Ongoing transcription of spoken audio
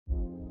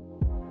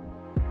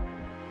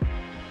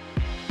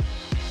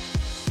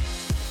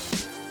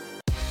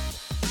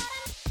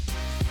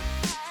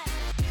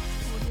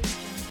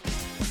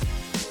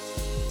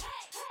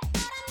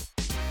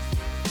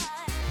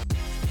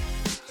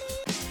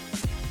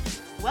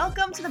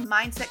Welcome to the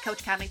Mindset Coach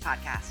Academy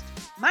podcast.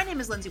 My name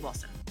is Lindsay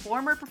Wilson,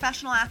 former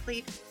professional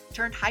athlete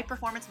turned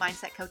high-performance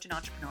mindset coach and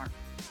entrepreneur.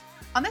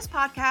 On this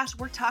podcast,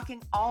 we're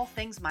talking all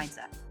things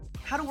mindset,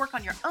 how to work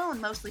on your own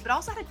mostly, but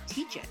also how to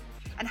teach it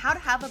and how to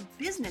have a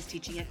business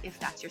teaching it if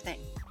that's your thing.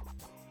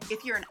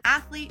 If you're an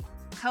athlete,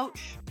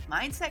 coach,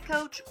 mindset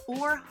coach,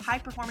 or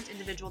high-performance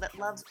individual that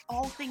loves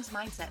all things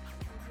mindset,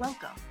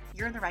 welcome.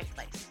 You're in the right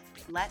place.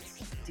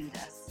 Let's do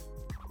this.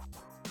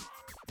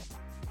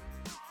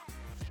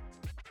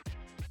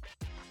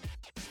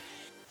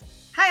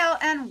 Hi all,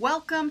 and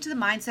welcome to the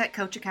Mindset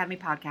Coach Academy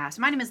podcast.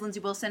 My name is Lindsay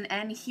Wilson,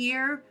 and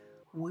here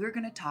we're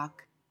going to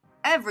talk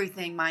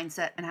everything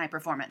mindset and high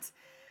performance.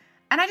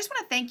 And I just want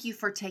to thank you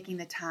for taking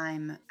the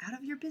time out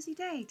of your busy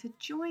day to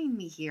join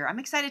me here. I'm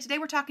excited. Today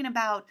we're talking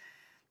about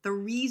the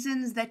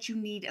reasons that you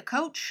need a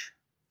coach,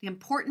 the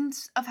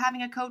importance of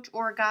having a coach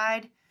or a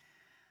guide.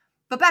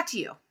 But back to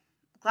you.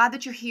 Glad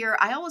that you're here.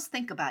 I always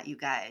think about you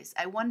guys.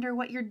 I wonder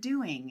what you're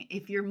doing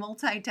if you're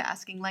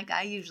multitasking like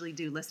I usually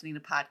do listening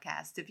to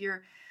podcasts. If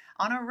you're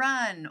on a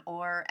run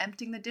or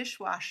emptying the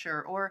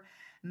dishwasher, or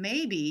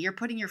maybe you're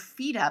putting your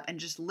feet up and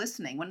just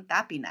listening. Wouldn't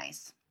that be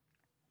nice?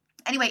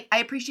 Anyway, I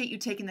appreciate you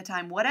taking the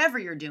time, whatever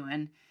you're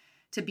doing,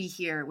 to be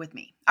here with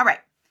me. All right.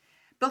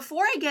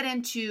 Before I get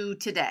into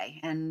today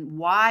and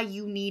why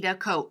you need a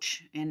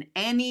coach in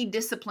any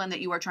discipline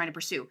that you are trying to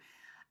pursue,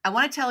 I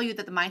want to tell you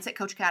that the Mindset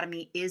Coach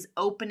Academy is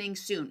opening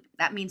soon.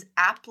 That means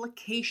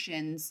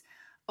applications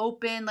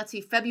open,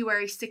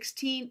 February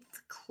 16th,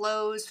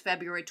 close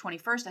February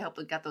 21st. I hope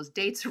we got those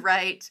dates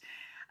right.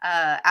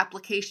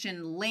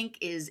 Application link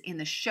is in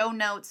the show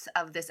notes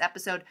of this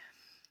episode.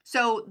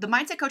 So the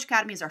Mindset Coach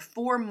Academy is our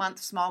 4-month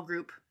small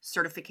group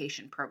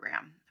certification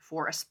program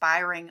for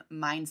aspiring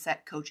mindset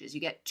coaches.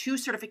 You get 2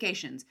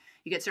 certifications.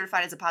 You get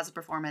certified as a positive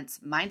performance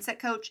mindset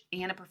coach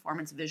and a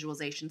performance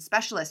visualization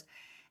specialist.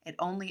 It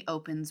only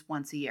opens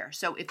once a year.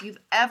 So if you've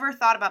ever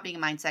thought about being a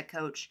mindset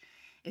coach,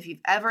 if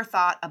you've ever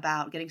thought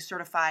about getting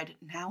certified,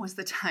 now is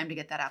the time to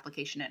get that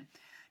application in.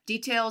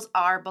 Details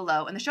are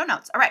below in the show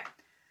notes. All right,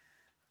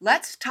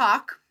 let's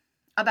talk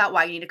about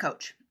why you need a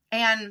coach.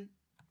 And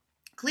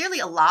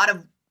clearly a lot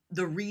of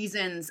the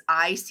reasons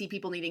I see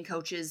people needing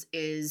coaches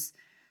is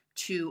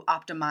to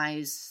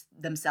optimize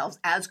themselves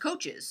as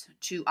coaches,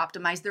 to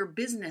optimize their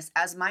business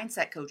as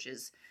mindset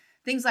coaches,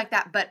 things like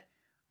that. But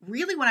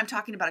really when I'm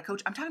talking about a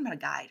coach, I'm talking about a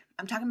guide.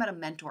 I'm talking about a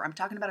mentor. I'm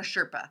talking about a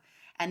Sherpa.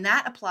 And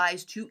that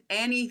applies to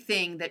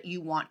anything that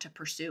you want to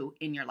pursue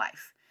in your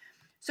life.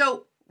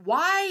 So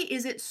why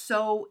is it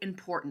so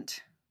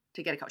important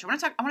to get a coach? I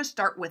want to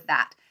start with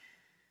that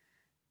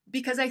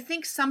because I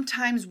think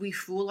sometimes we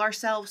fool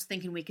ourselves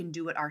thinking we can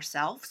do it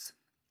ourselves,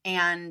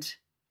 and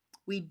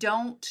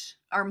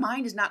our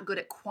mind is not good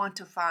at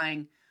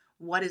quantifying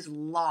what is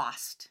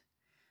lost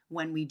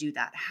when we do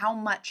that, how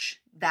much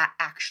that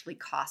actually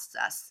costs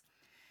us.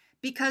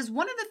 Because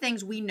one of the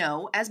things we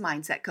know as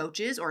mindset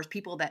coaches or as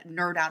people that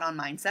nerd out on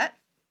mindset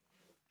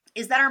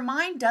is that our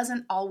mind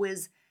doesn't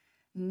always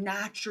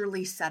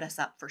naturally set us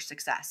up for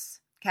success,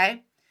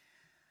 okay?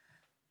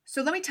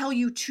 So let me tell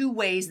you 2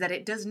 ways that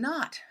it does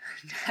not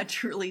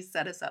naturally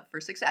set us up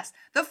for success.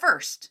 The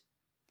first,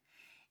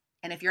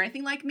 and if you're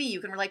anything like me,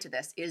 you can relate to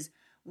this, is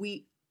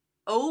we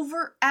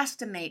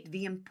overestimate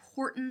the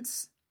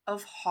importance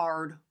of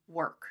hard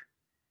work.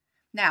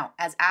 Now,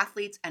 as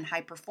athletes and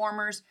high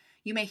performers,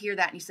 you may hear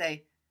that and you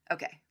say,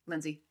 okay,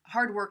 Lindsay,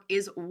 hard work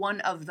is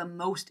one of the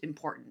most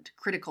important,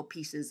 critical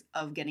pieces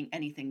of getting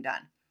anything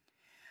done.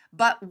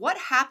 But what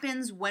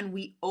happens when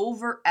we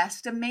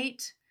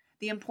overestimate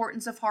the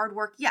importance of hard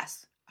work?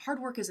 Yes,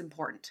 hard work is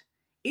important.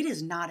 It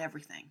is not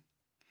everything.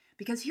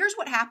 Because here's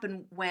what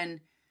happened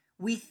when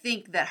we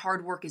think that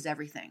hard work is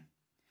everything.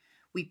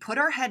 We put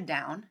our head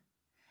down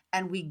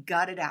and we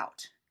gut it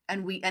out.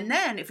 And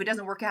then if it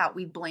doesn't work out,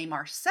 we blame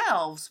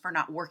ourselves for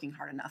not working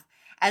hard enough,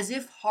 as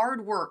if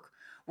hard work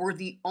were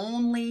the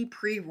only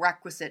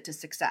prerequisite to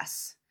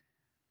success.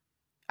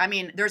 I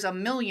mean, there's a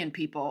million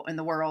people in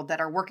the world that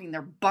are working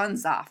their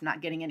buns off,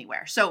 not getting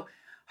anywhere. So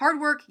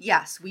hard work,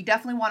 yes, we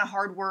definitely want a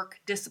hard work,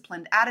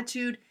 disciplined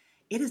attitude.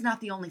 It is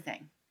not the only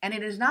thing. And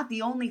it is not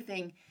the only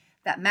thing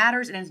that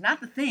matters. And it's not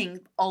the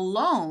thing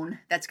alone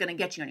that's going to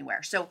get you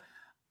anywhere. So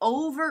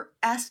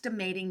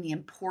overestimating the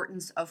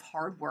importance of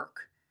hard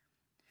work.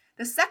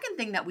 The second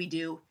thing that we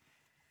do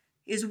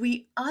is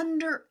we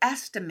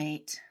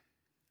underestimate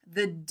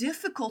the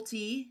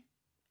difficulty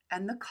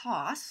and the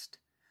cost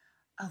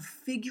of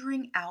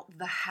figuring out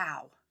the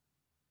how.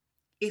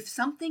 If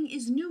something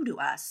is new to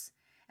us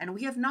and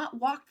we have not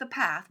walked the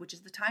path, which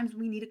is the times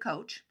we need a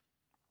coach,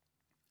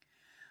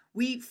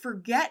 we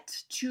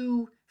forget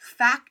to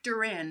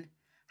factor in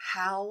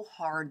how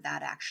hard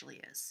that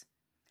actually is.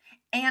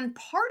 And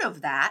part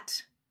of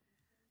that,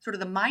 sort of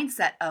the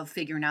mindset of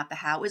figuring out the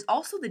how, is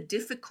also the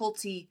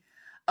difficulty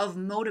of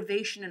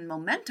motivation and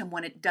momentum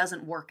when it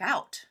doesn't work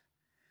out.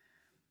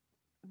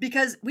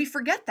 Because we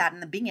forget that in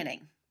the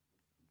beginning.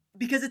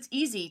 Because it's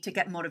easy to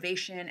get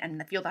motivation and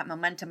to feel that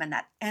momentum and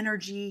that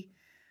energy,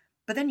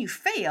 but then you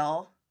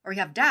fail or you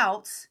have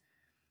doubts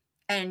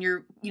and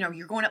you're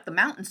going up the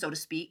mountain, so to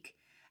speak,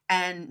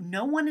 and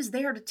no one is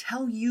there to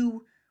tell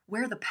you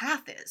where the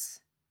path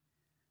is.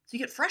 So you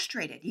get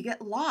frustrated, you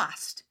get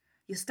lost,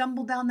 you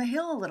stumble down the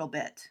hill a little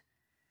bit.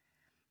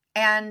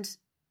 And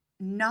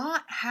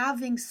not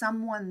having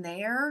someone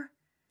there,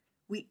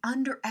 we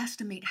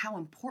underestimate how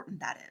important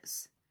that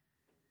is.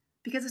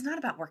 Because it's not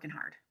about working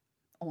hard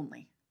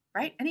only,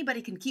 right?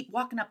 Anybody can keep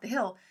walking up the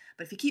hill,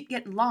 but if you keep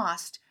getting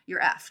lost,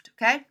 you're effed,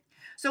 okay?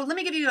 So let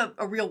me give you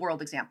a real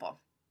world example.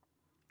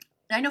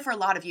 And I know for a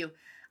lot of you,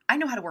 I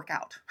know how to work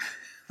out.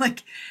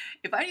 Like,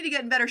 if I need to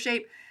get in better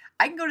shape,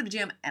 I can go to the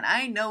gym and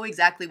I know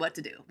exactly what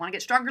to do. Want to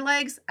get stronger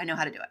legs? I know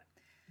how to do it.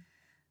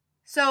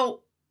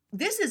 So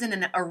this is in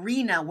an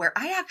arena where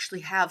I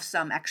actually have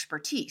some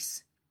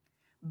expertise.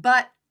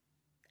 But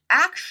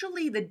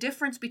actually, the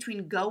difference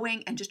between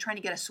going and just trying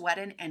to get a sweat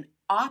in and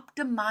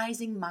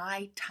optimizing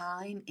my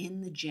time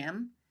in the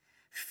gym,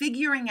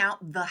 figuring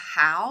out the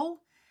how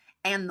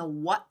and the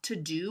what to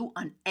do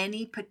on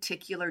any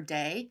particular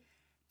day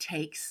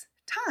takes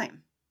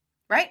time,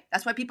 right?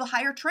 That's why people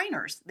hire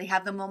trainers. They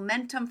have the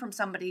momentum from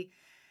somebody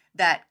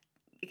that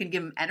can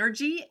give them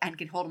energy and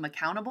can hold them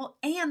accountable,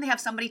 and they have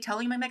somebody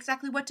telling them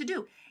exactly what to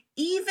do,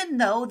 even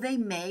though they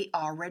may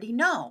already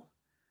know.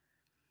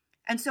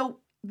 And so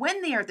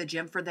when they are at the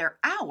gym for their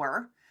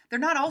hour, they're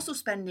not also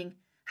spending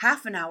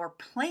half an hour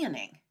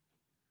planning.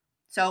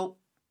 So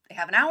they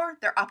have an hour,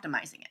 they're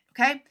optimizing it,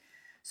 okay?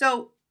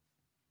 So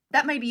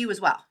that may be you as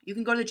well. You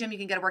can go to the gym, you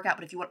can get a workout,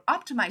 but if you want to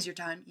optimize your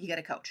time, you get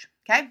a coach,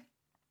 okay?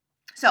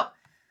 So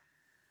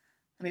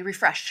let me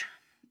refresh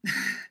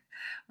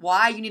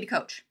why you need a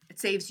coach. It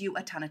saves you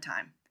a ton of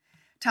time.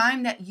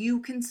 Time that you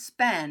can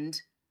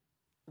spend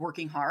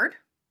working hard,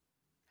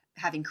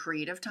 having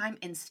creative time,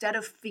 instead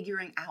of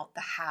figuring out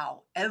the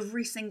how.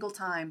 Every single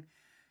time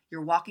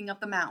you're walking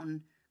up the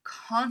mountain,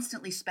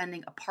 constantly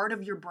spending a part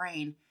of your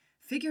brain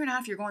figuring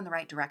out if you're going the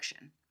right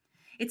direction.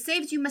 It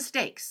saves you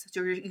mistakes,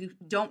 so you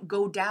don't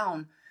go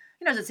down.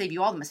 It doesn't save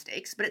you all the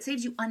mistakes, but it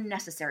saves you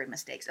unnecessary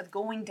mistakes of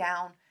going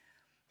down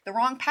the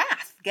wrong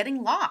path,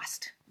 getting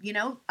lost,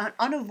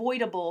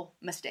 unavoidable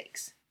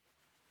mistakes.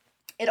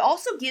 It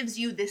also gives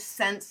you this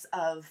sense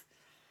of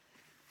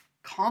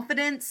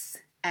confidence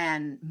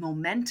and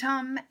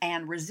momentum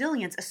and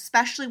resilience,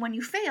 especially when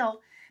you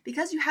fail,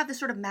 because you have this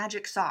sort of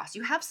magic sauce.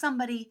 You have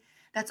somebody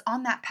that's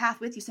on that path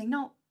with you saying,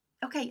 no,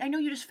 okay, I know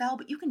you just fell,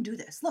 but you can do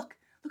this. Look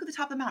at the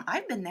top of the mountain.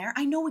 I've been there.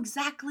 I know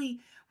exactly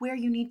where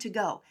you need to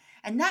go.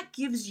 And that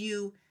gives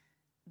you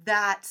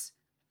that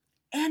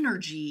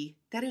energy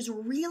that is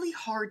really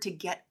hard to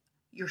get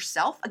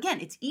yourself. Again,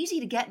 it's easy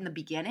to get in the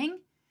beginning.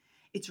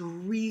 It's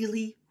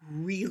really,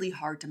 really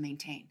hard to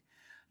maintain.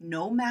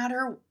 No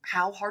matter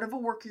how hard of a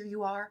worker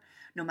you are,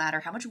 no matter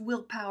how much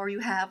willpower you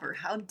have or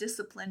how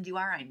disciplined you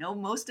are, I know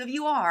most of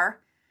you are,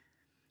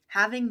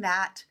 having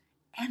that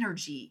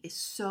energy is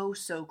so,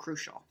 so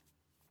crucial.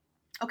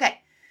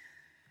 Okay,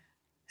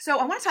 so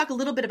I want to talk a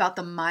little bit about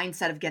the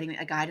mindset of getting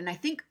a guide, and I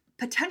think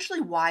potentially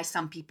why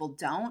some people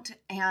don't,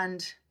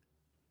 and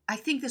I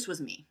think this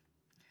was me.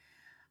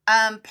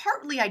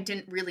 Partly I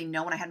didn't really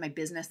know when I had my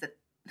business, that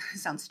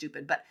sounds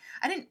stupid, but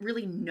I didn't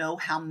really know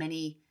how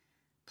many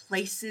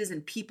places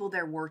and people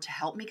there were to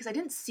help me because I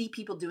didn't see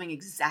people doing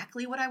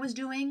exactly what I was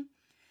doing.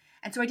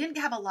 And so I didn't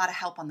have a lot of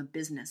help on the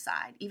business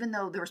side. Even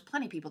though there was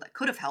plenty of people that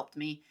could have helped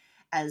me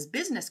as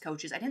business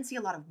coaches, I didn't see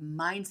a lot of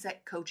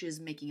mindset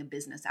coaches making a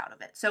business out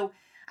of it. So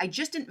I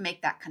just didn't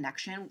make that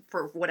connection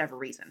for whatever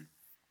reason.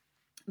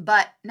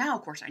 But now,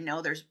 of course, I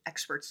know there's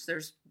experts,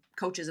 there's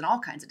coaches in all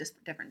kinds of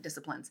different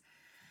disciplines.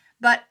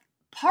 But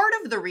part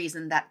of the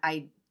reason that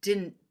I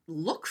didn't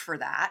look for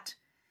that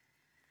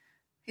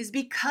is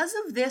because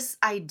of this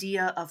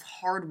idea of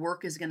hard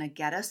work is going to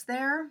get us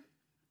there.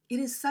 It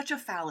is such a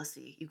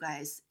fallacy, you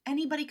guys.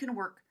 Anybody can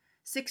work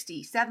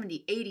 60,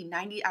 70, 80,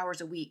 90 hours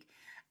a week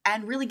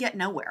and really get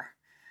nowhere.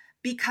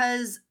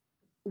 Because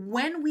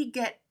when we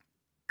get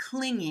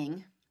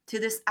clinging to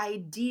this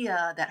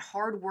idea that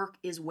hard work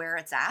is where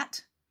it's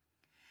at,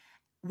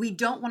 we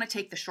don't want to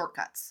take the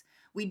shortcuts.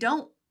 We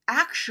don't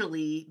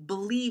actually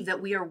believe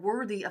that we are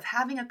worthy of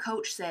having a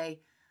coach say,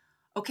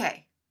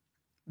 okay,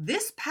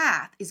 this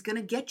path is going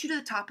to get you to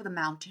the top of the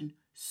mountain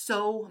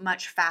so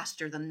much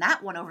faster than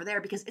that one over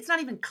there because it's not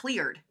even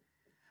cleared.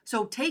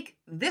 So take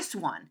this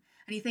one.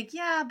 And you think,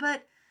 yeah,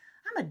 but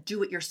I'm a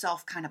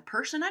do-it-yourself kind of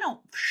person. I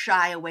don't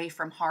shy away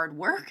from hard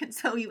work. And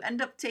so you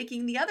end up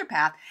taking the other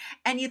path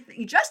and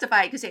you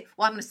justify it. You say,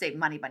 well, I'm going to save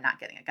money by not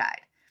getting a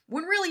guide.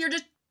 When really you're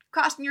just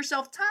costing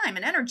yourself time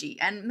and energy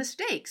and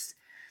mistakes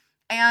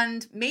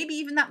and maybe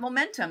even that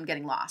momentum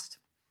getting lost.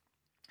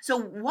 So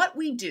what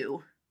we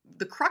do,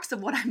 the crux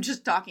of what I'm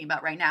just talking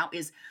about right now,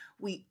 is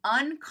we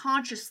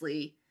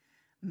unconsciously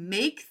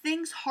make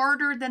things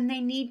harder than they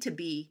need to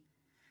be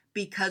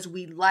because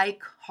we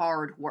like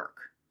hard work.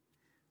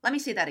 Let me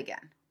say that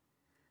again.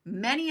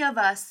 Many of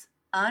us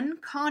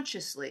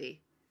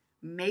unconsciously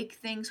make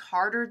things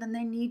harder than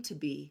they need to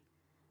be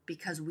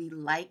because we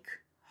like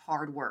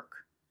hard work.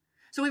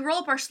 So we roll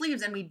up our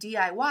sleeves and we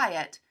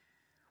DIY it,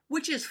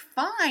 which is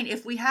fine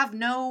if we have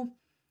no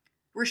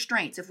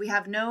restraints, if we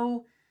have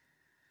no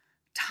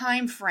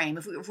time frame,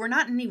 if we're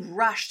not in any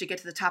rush to get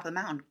to the top of the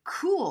mountain,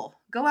 cool,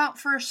 go out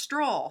for a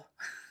stroll,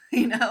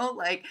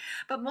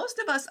 but most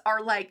of us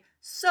are like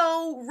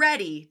so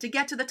ready to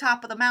get to the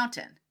top of the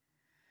mountain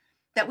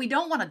that we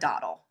don't want to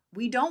dawdle.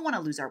 We don't want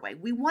to lose our way.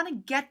 We want to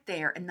get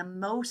there in the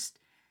most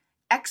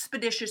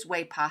expeditious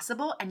way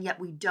possible, and yet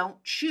we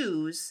don't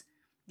choose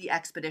the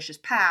expeditious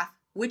path,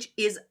 which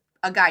is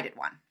a guided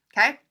one,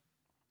 okay?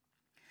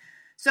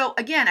 So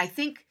again, I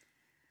think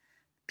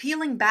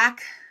peeling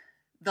back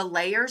the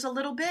layers a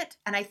little bit,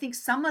 and I think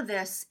some of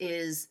this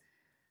is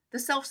the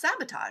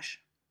self-sabotage,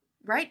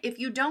 right? If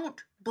you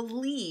don't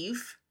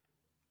believe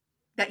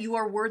that you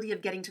are worthy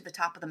of getting to the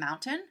top of the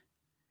mountain,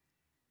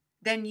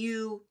 then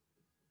you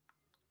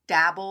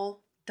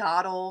dabble,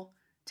 dawdle,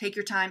 take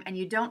your time, and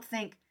you don't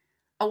think,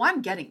 oh,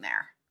 I'm getting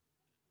there.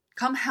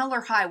 Come hell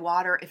or high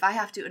water, if I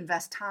have to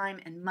invest time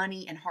and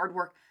money and hard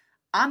work,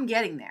 I'm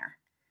getting there.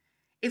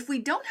 If we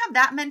don't have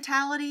that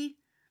mentality,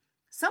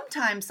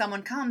 sometimes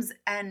someone comes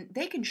and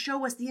they can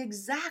show us the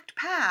exact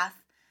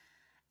path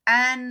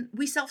and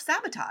we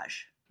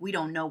self-sabotage. We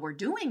don't know we're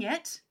doing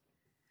it,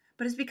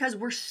 but it's because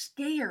we're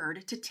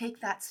scared to take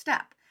that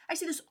step. I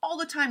see this all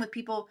the time with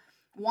people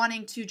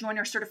wanting to join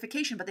our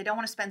certification, but they don't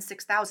want to spend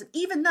 $6,000,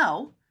 even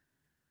though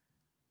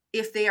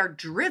if they are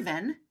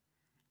driven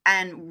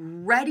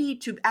and ready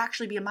to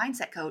actually be a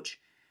mindset coach,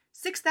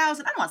 $6,000, I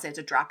don't want to say it's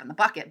a drop in the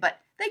bucket,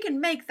 but they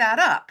can make that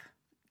up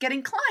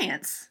getting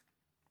clients,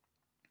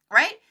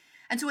 right?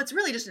 And so it's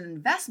really just an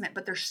investment,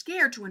 but they're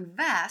scared to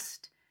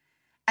invest.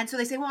 And so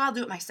they say, well, I'll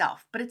do it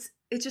myself. But it's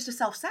just a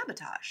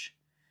self-sabotage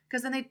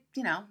because then they,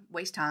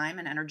 waste time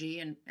and energy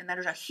and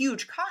there's a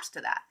huge cost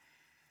to that.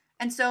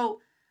 And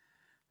so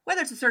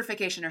whether it's a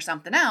certification or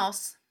something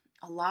else,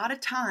 a lot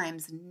of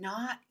times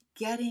not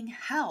getting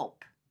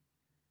help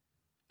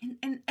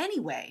in any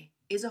way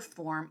is a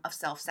form of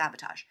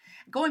self-sabotage.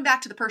 Going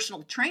back to the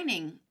personal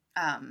training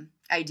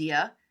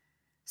idea,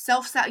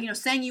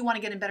 saying you want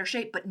to get in better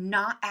shape, but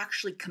not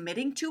actually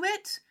committing to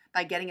it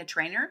by getting a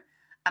trainer.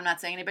 I'm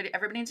not saying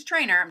everybody needs a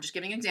trainer. I'm just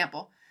giving an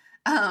example.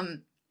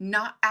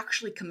 Not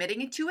actually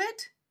committing to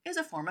it is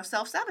a form of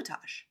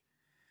self-sabotage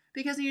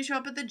because then you show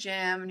up at the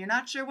gym and you're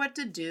not sure what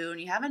to do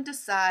and you haven't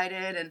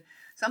decided and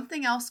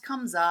something else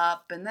comes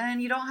up and then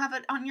you don't have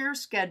it on your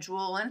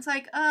schedule. And it's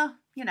like,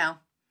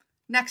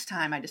 next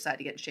time I decide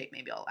to get in shape,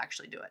 maybe I'll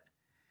actually do it.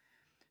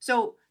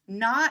 So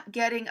not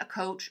getting a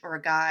coach or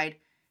a guide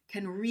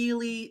can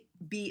really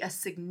be a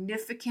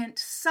significant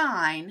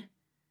sign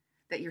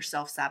that you're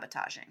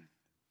self-sabotaging.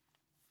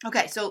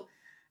 Okay, so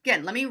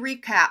again, let me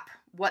recap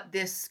what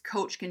this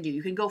coach can do.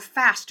 You can go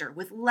faster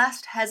with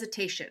less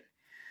hesitation.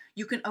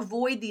 You can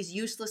avoid these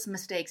useless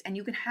mistakes, and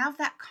you can have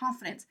that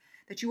confidence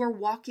that you are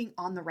walking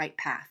on the right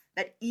path,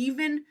 that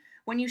even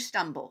when you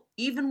stumble,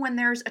 even when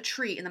there's a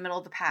tree in the middle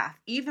of the path,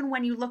 even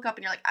when you look up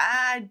and you're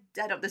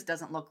like, this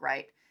doesn't look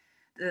right,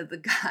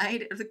 the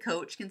guide or the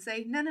coach can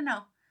say,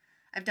 no,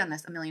 I've done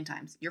this a million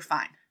times. You're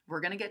fine.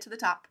 We're going to get to the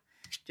top.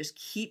 Just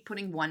keep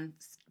putting one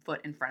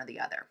foot in front of the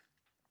other.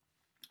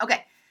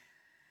 Okay.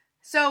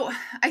 So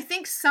I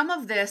think some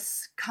of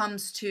this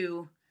comes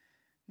to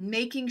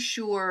making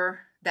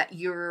sure that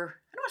you're,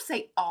 I don't want to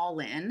say all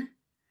in,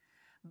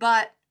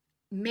 but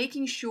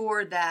making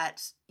sure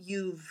that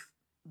you've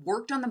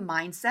worked on the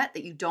mindset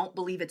that you don't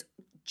believe it's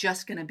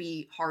just going to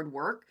be hard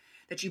work,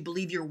 that you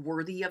believe you're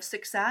worthy of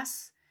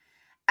success,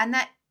 and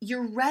that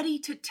you're ready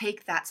to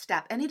take that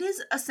step. And it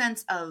is a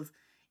sense of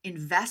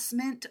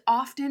investment,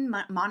 often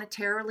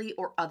monetarily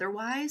or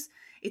otherwise.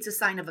 It's a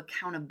sign of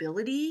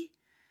accountability.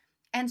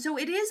 And so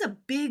it is a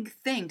big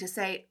thing to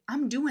say,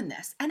 I'm doing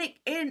this. And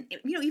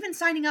even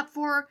signing up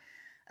for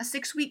a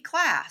 6-week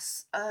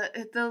class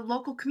at the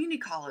local community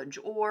college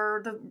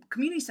or the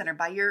community center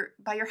by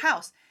your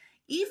house,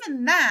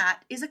 even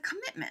that is a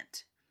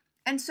commitment.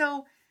 And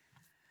so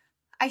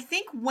I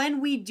think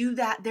when we do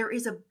that, there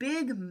is a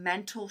big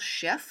mental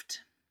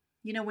shift.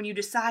 When you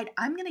decide,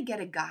 I'm going to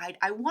get a guide,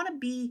 I want to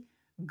be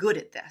good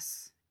at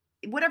this,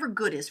 whatever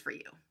good is for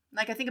you.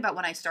 Like I think about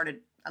when I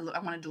started, I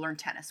wanted to learn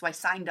tennis. So I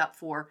signed up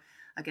for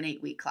like an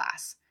 8-week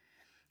class.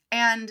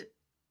 And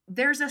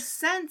there's a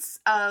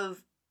sense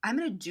of, I'm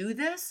going to do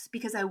this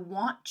because I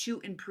want to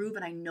improve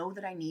and I know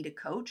that I need a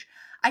coach.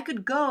 I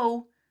could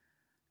go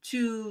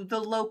to the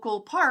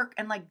local park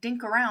and like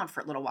dink around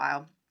for a little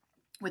while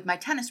with my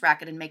tennis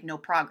racket and make no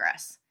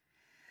progress.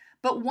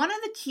 But one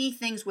of the key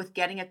things with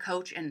getting a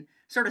coach and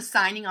sort of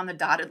signing on the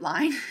dotted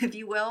line, if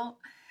you will,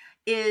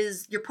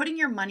 is you're putting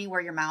your money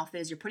where your mouth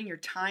is. You're putting your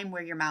time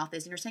where your mouth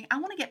is. And you're saying, I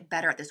want to get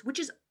better at this, which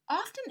is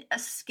often a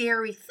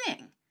scary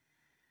thing.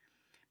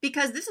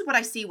 Because this is what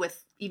I see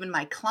with even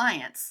my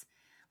clients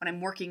when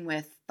I'm working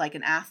with like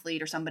an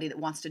athlete or somebody that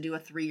wants to do a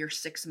 3 or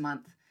 6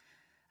 month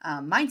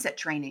mindset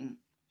training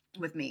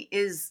with me,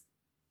 is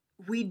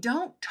we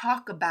don't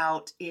talk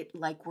about it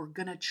like we're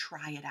going to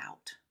try it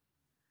out,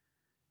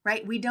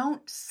 right? We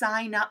don't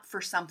sign up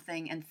for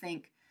something and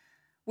think,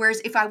 whereas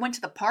if I went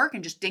to the park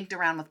and just dinked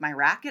around with my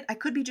racket, I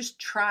could be just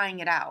trying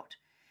it out.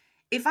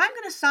 If I'm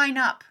going to sign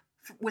up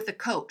with a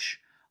coach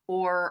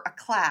or a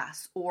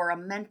class or a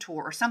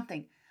mentor or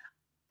something,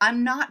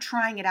 I'm not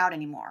trying it out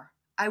anymore.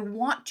 I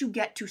want to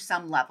get to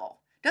some level.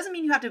 Doesn't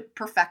mean you have to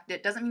perfect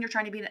it. Doesn't mean you're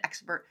trying to be an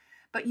expert,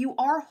 but you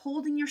are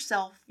holding your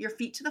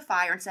feet to the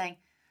fire and saying,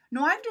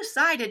 no, I've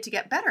decided to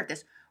get better at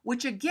this,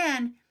 which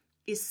again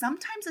is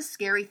sometimes a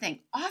scary thing.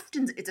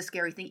 Often it's a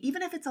scary thing,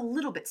 even if it's a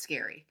little bit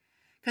scary,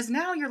 because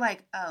now you're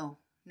like, oh,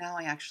 now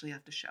I actually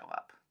have to show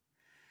up.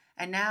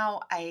 And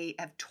now I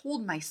have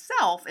told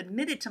myself,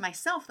 admitted to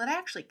myself that I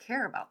actually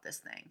care about this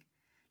thing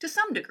to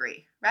some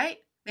degree, right?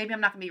 Maybe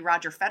I'm not going to be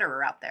Roger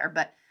Federer out there,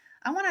 but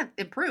I want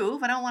to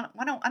improve. I don't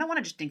want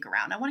to just dink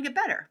around. I want to get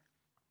better.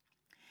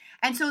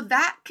 And so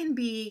that can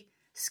be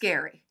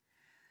scary.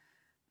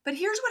 But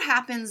here's what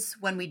happens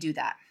when we do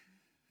that.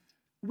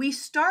 We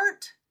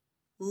start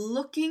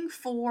looking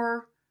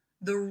for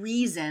the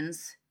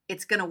reasons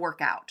it's going to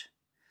work out,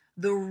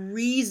 the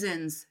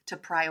reasons to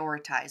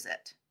prioritize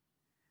it,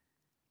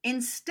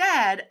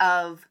 instead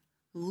of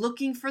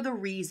looking for the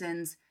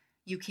reasons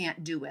you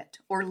can't do it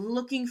or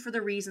looking for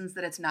the reasons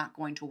that it's not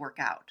going to work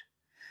out.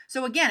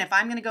 So again, if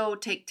I'm going to go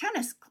take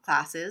tennis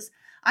classes,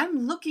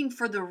 I'm looking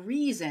for the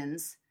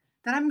reasons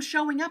that I'm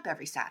showing up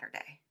every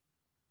Saturday.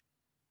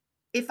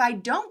 If I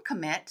don't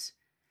commit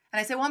and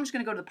I say, well, I'm just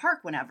going to go to the park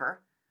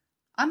whenever,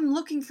 I'm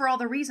looking for all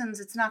the reasons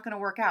it's not going to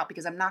work out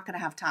because I'm not going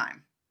to have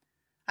time.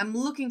 I'm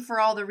looking for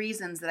all the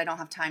reasons that I don't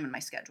have time in my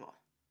schedule.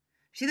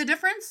 See the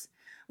difference?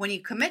 When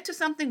you commit to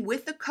something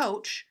with a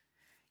coach,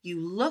 you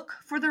look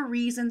for the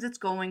reasons it's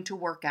going to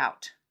work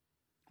out.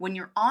 When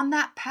you're on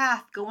that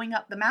path going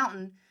up the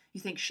mountain, you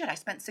think, shit, I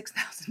spent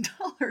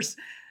 $6,000.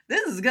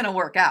 This is going to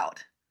work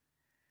out.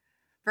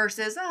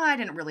 Versus, I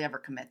didn't really ever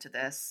commit to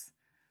this.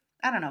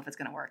 I don't know if it's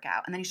going to work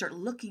out. And then you start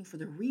looking for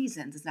the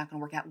reasons it's not going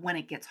to work out when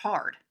it gets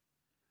hard.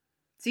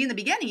 See, in the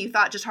beginning, you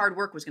thought just hard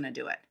work was going to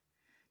do it.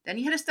 Then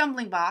you hit a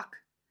stumbling block,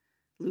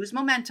 lose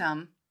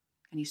momentum,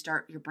 and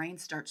your brain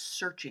starts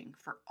searching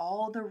for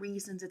all the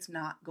reasons it's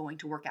not going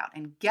to work out.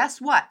 And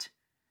guess what?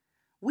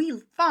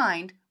 We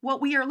find what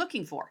we are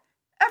looking for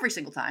every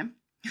single time.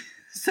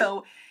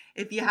 So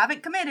if you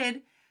haven't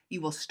committed,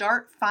 you will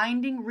start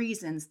finding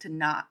reasons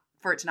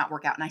for it to not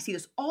work out. And I see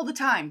this all the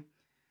time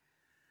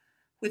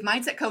with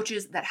mindset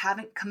coaches that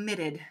haven't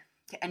committed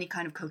to any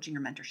kind of coaching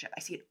or mentorship.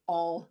 I see it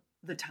all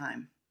the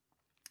time.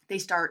 They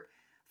start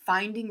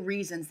finding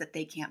reasons that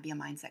they can't be a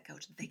mindset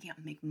coach, that they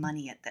can't make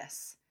money at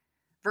this.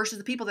 Versus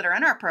the people that are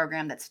in our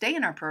program, that stay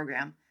in our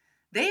program,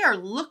 they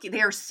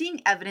are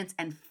seeing evidence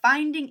and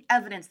finding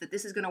evidence that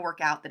this is going to work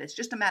out, that it's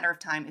just a matter of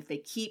time if they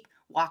keep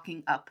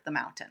walking up the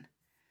mountain.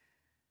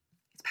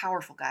 It's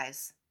powerful,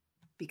 guys,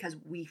 because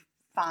we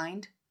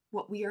find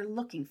what we are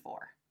looking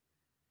for.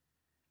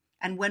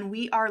 And when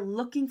we are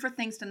looking for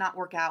things to not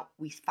work out,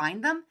 we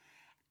find them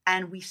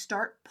and we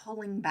start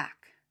pulling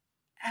back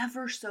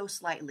ever so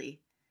slightly,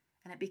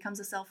 and it becomes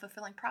a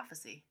self-fulfilling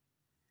prophecy.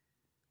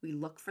 We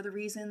look for the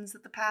reasons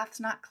that the path's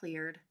not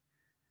cleared.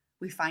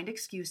 We find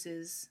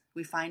excuses.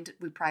 We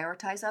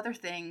prioritize other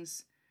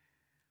things.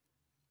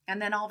 And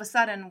then all of a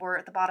sudden, we're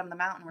at the bottom of the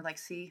mountain. We're like,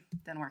 see,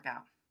 didn't work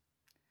out.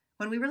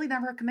 When we really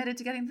never committed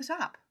to getting to the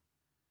top.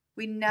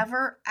 We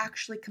never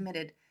actually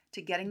committed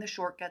to getting the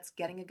shortcuts,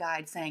 getting a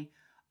guide, saying,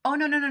 oh,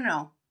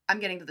 no, I'm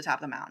getting to the top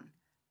of the mountain.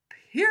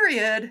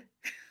 Period.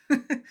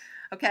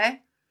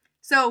 Okay?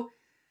 So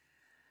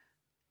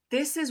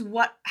this is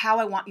how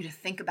I want you to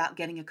think about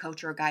getting a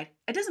coach or a guide.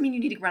 It doesn't mean you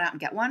need to run out and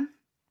get one.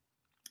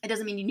 It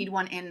doesn't mean you need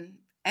one in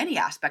any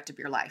aspect of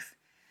your life.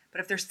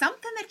 But if there's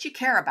something that you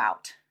care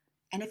about,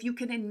 and if you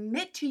can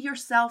admit to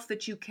yourself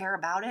that you care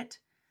about it,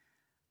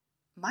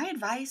 my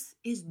advice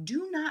is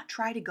do not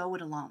try to go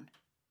it alone.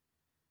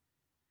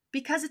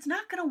 Because it's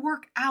not going to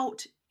work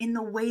out in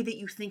the way that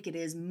you think it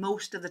is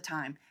most of the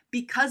time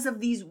because of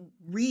these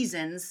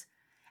reasons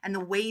and the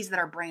ways that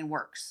our brain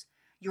works.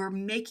 You're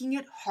making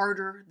it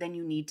harder than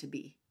you need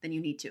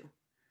to.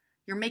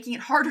 You're making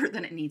it harder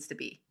than it needs to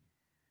be.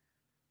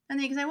 And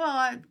then you can say, well,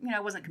 I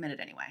wasn't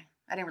committed anyway.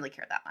 I didn't really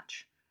care that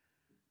much.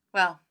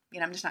 Well,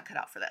 I'm just not cut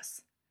out for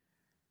this.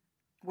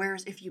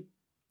 Whereas if you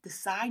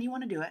decide you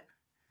want to do it,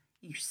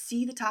 you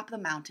see the top of the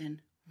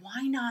mountain,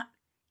 why not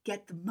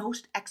get the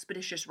most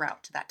expeditious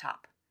route to that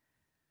top?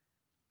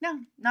 No,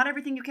 not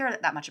everything you care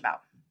that much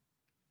about.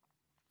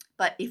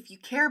 But if you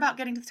care about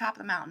getting to the top of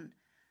the mountain,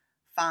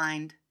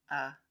 find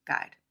a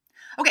guide.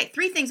 Okay,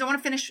 3 things. I want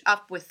to finish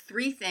up with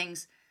 3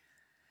 things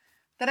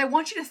that I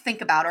want you to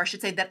think about, or I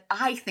should say that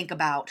I think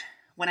about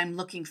when I'm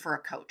looking for a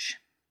coach.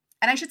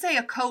 And I should say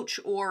a coach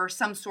or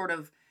some sort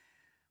of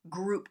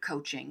group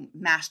coaching,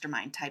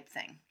 mastermind type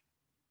thing.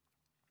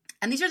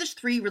 And these are just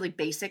 3 really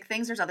basic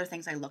things. There's other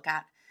things I look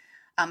at.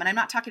 And I'm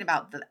not talking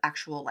about the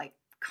actual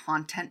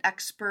content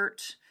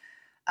expert.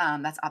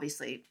 That's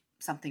obviously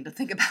something to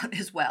think about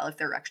as well if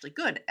they're actually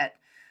good at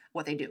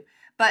what they do.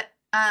 But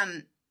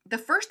the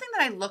first thing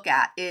that I look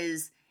at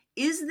is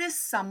this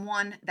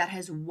someone that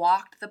has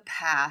walked the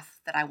path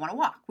that I want to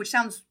walk? Which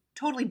sounds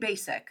totally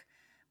basic,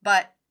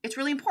 but it's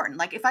really important.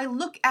 Like if I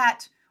look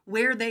at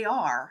where they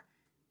are,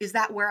 is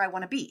that where I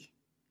want to be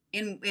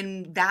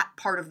in that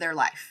part of their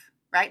life,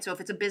 right? So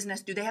if it's a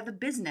business, do they have a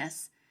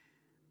business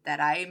that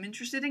I am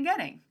interested in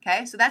getting.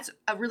 Okay. So that's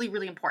a really,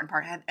 really important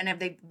part. And have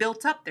they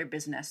built up their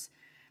business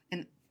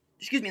in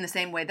the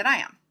same way that I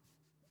am?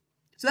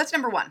 So that's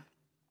number one.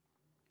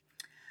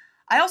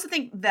 I also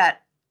think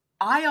that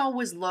I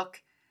always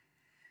look,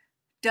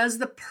 does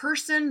the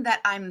person that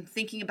I'm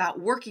thinking about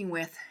working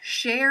with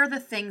share the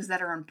things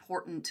that are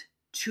important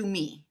to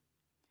me?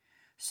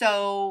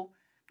 So,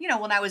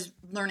 when I was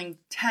learning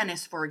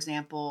tennis, for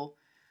example,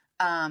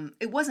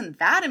 it wasn't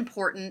that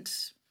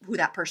important who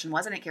that person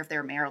was. I didn't care if they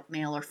were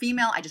male or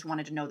female. I just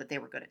wanted to know that they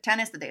were good at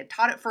tennis, that they had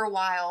taught it for a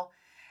while,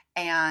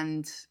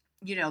 and,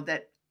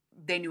 that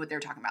they knew what they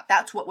were talking about.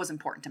 That's what was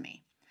important to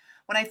me.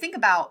 When I think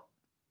about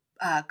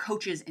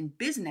coaches in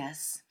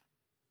business,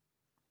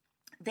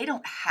 they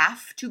don't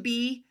have to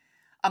be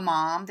a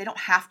mom. They don't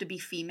have to be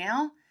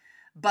female.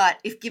 But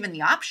if given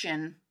the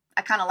option,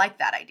 I kind of like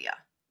that idea.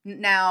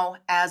 Now,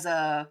 if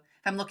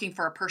I'm looking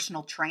for a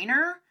personal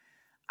trainer,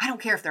 I don't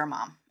care if they're a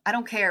mom. I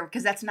don't care,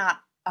 because that's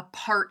not a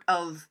part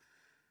of,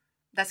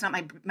 that's not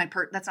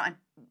that's not my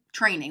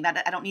training.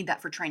 That I don't need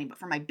that for training. But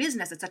for my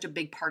business, it's such a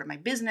big part of my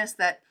business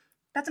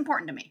that's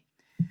important to me.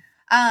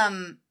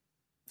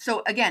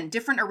 So again,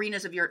 different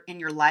arenas in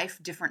your life,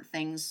 different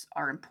things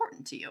are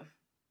important to you.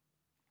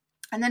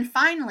 And then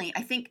finally,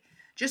 I think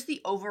just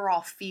the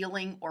overall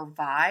feeling or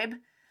vibe,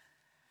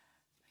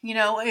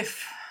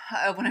 if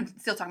when I'm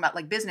still talking about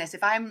like business,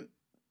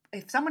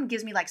 if someone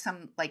gives me like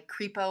some like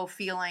creepo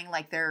feeling,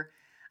 like they're,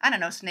 I don't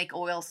know, snake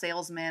oil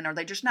salesman, or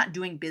they're just not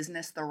doing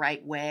business the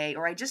right way,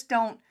 or I just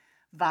don't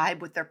vibe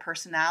with their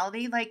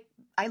personality, like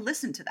I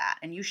listen to that,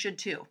 and you should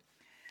too.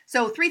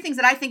 So 3 things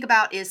that I think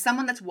about is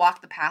someone that's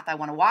walked the path I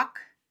want to walk,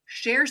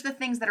 shares the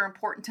things that are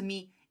important to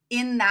me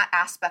in that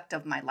aspect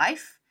of my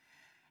life,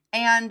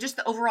 and just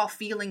the overall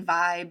feeling,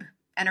 vibe,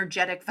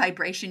 energetic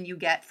vibration you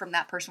get from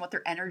that person, what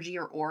their energy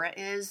or aura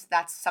is.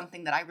 That's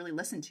something that I really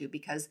listen to,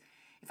 because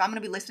if I'm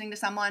going to be listening to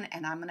someone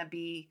and I'm going to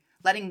be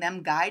letting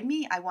them guide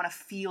me, I want to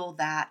feel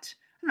that,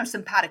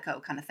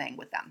 simpatico kind of thing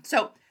with them.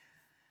 So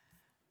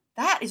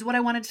that is what I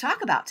wanted to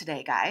talk about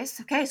today, guys.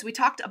 Okay, so we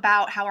talked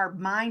about how our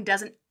mind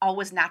doesn't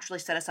always naturally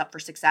set us up for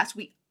success.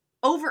 We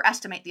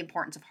overestimate the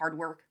importance of hard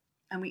work,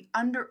 and we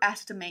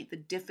underestimate the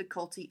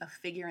difficulty of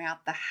figuring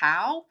out the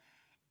how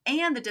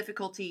and the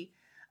difficulty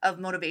of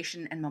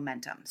motivation and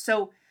momentum.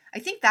 So I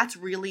think that's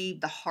really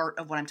the heart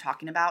of what I'm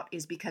talking about,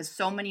 is because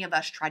so many of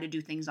us try to do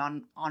things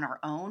on our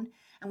own,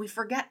 and we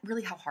forget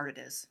really how hard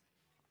it is,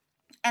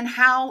 and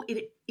how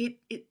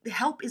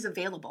help is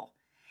available,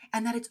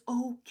 and that it's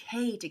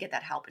okay to get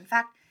that help. In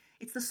fact,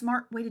 it's the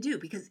smart way to do,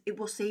 because it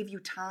will save you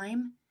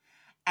time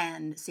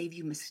and save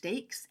you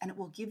mistakes, and it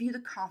will give you the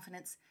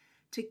confidence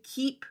to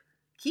keep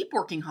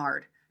working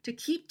hard, to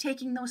keep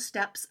taking those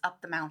steps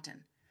up the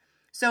mountain.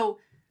 So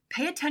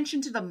pay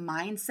attention to the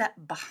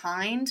mindset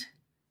behind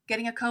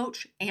getting a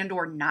coach and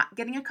or not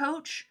getting a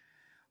coach.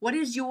 What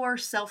is your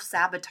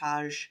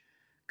self-sabotage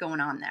going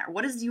on there?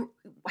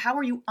 How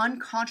are you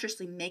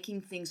unconsciously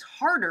making things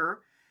harder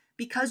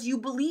because you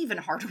believe in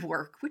hard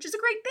work, which is a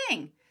great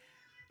thing,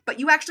 but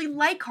you actually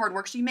like hard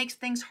work, so you make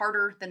things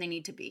harder than they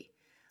need to be.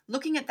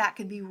 Looking at that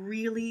can be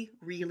really,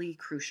 really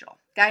crucial.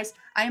 Guys,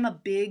 I am a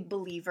big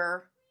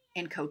believer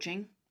in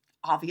coaching,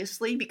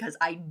 obviously, because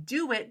I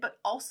do it, but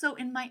also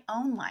in my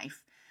own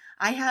life.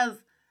 I have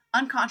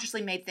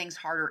unconsciously made things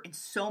harder in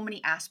so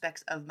many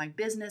aspects of my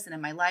business and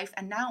in my life.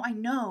 And now I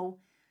know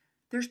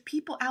there's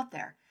people out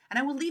there. And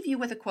I will leave you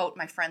with a quote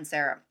my friend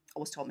Sarah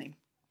always told me.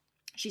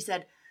 She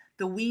said,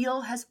 "The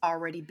wheel has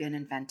already been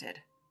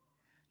invented.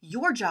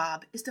 Your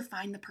job is to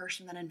find the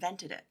person that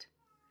invented it."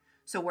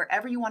 So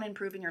wherever you want to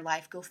improve in your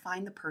life, go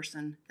find the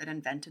person that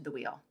invented the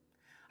wheel.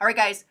 All right,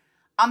 guys,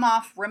 I'm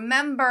off.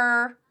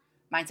 Remember,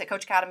 Mindset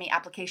Coach Academy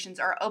applications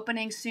are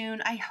opening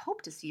soon. I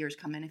hope to see yours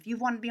come in. If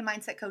you've wanted to be a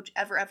mindset coach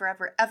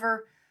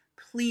ever,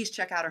 please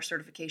check out our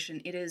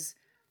certification.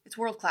 It's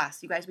world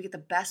class. You guys, we get the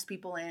best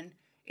people in.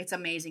 It's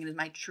amazing. It is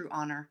my true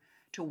honor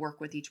to work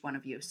with each one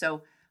of you.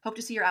 So hope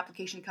to see your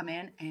application come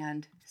in,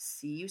 and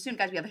see you soon.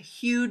 Guys, we have a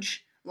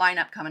huge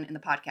lineup coming in the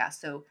podcast.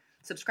 So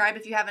subscribe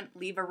if you haven't,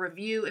 leave a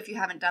review if you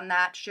haven't done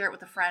that, share it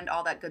with a friend,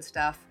 all that good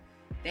stuff.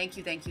 Thank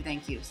you.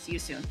 See you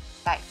soon.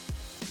 Bye.